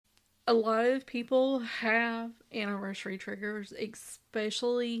A lot of people have anniversary triggers,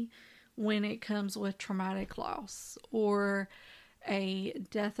 especially when it comes with traumatic loss or a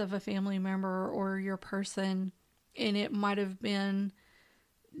death of a family member or your person. And it might have been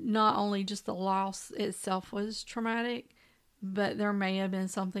not only just the loss itself was traumatic, but there may have been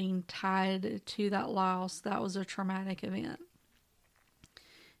something tied to that loss that was a traumatic event.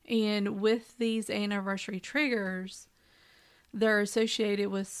 And with these anniversary triggers, they're associated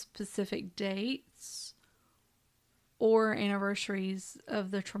with specific dates or anniversaries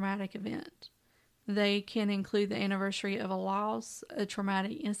of the traumatic event. They can include the anniversary of a loss, a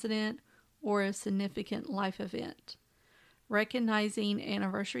traumatic incident, or a significant life event. Recognizing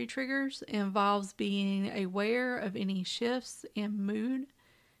anniversary triggers involves being aware of any shifts in mood,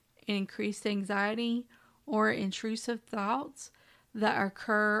 increased anxiety, or intrusive thoughts that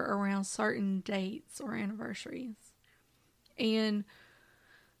occur around certain dates or anniversaries. And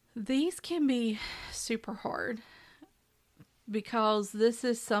these can be super hard because this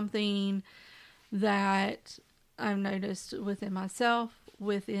is something that I've noticed within myself,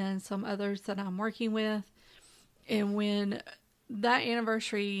 within some others that I'm working with. And when that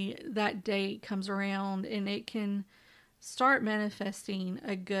anniversary, that date comes around, and it can start manifesting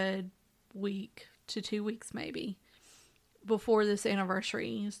a good week to 2 weeks maybe before this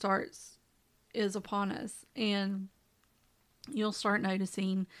anniversary is upon us. And you'll start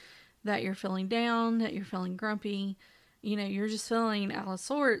noticing that you're feeling down, that you're feeling grumpy. You're just feeling out of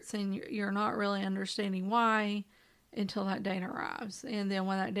sorts, and you're not really understanding why until that date arrives. And then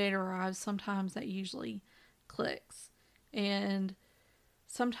when that date arrives, sometimes that usually clicks. And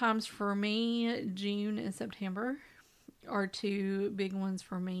sometimes for me, June and September are two big ones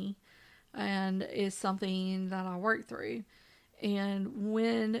for me, and it's something that I work through. And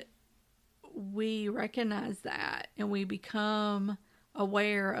when we recognize that and we become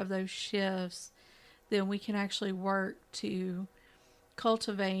aware of those shifts, then we can actually work to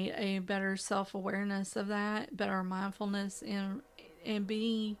cultivate a better self-awareness of that, better mindfulness, and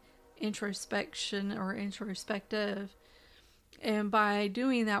be introspective. And by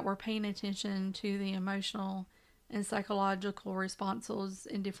doing that, we're paying attention to the emotional and psychological responses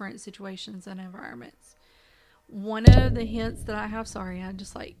in different situations and environments. One of the hints that I have, I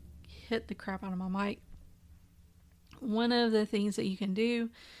just hit the crap out of my mic. One of the things that you can do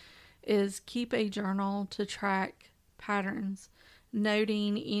is keep a journal to track patterns,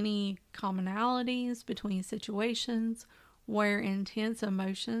 noting any commonalities between situations where intense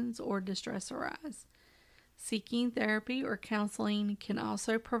emotions or distress arise. Seeking therapy or counseling can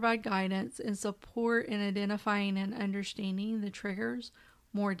also provide guidance and support in identifying and understanding the triggers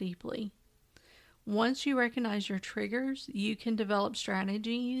more deeply. Once you recognize your triggers, you can develop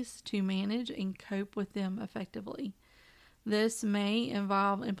strategies to manage and cope with them effectively. This may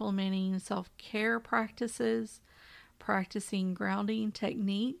involve implementing self-care practices, practicing grounding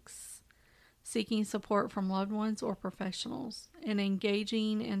techniques, seeking support from loved ones or professionals, and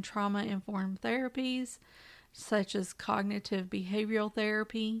engaging in trauma-informed therapies such as cognitive behavioral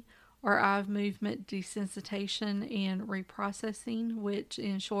therapy or eye movement desensitization and reprocessing, which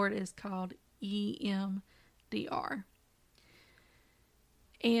in short is called EMDR.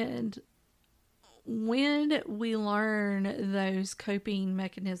 And when we learn those coping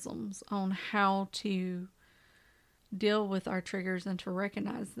mechanisms on how to deal with our triggers and to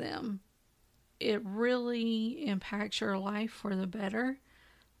recognize them, it really impacts your life for the better,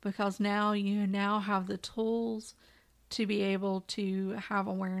 because now you have the tools to be able to have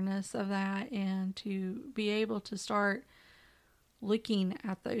awareness of that and to be able to start looking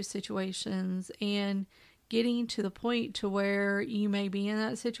at those situations and getting to the point to where you may be in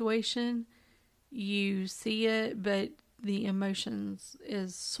that situation, you see it, but the emotions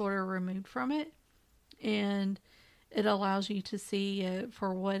is sort of removed from it, and it allows you to see it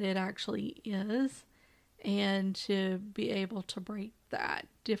for what it actually is and to be able to break that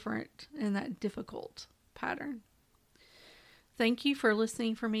different and that difficult pattern. Thank you for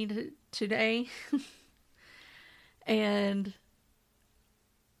listening for me today. And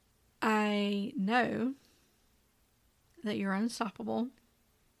I know that you're unstoppable.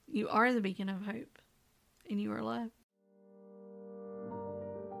 You are the beacon of hope, and you are loved.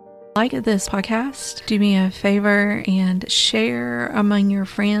 Like this podcast, do me a favor and share among your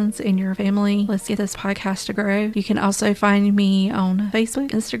friends and your family. Let's get this podcast to grow. You can also find me on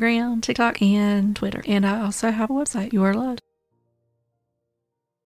Facebook, Instagram, TikTok, and Twitter. And I also have a website. You are loved.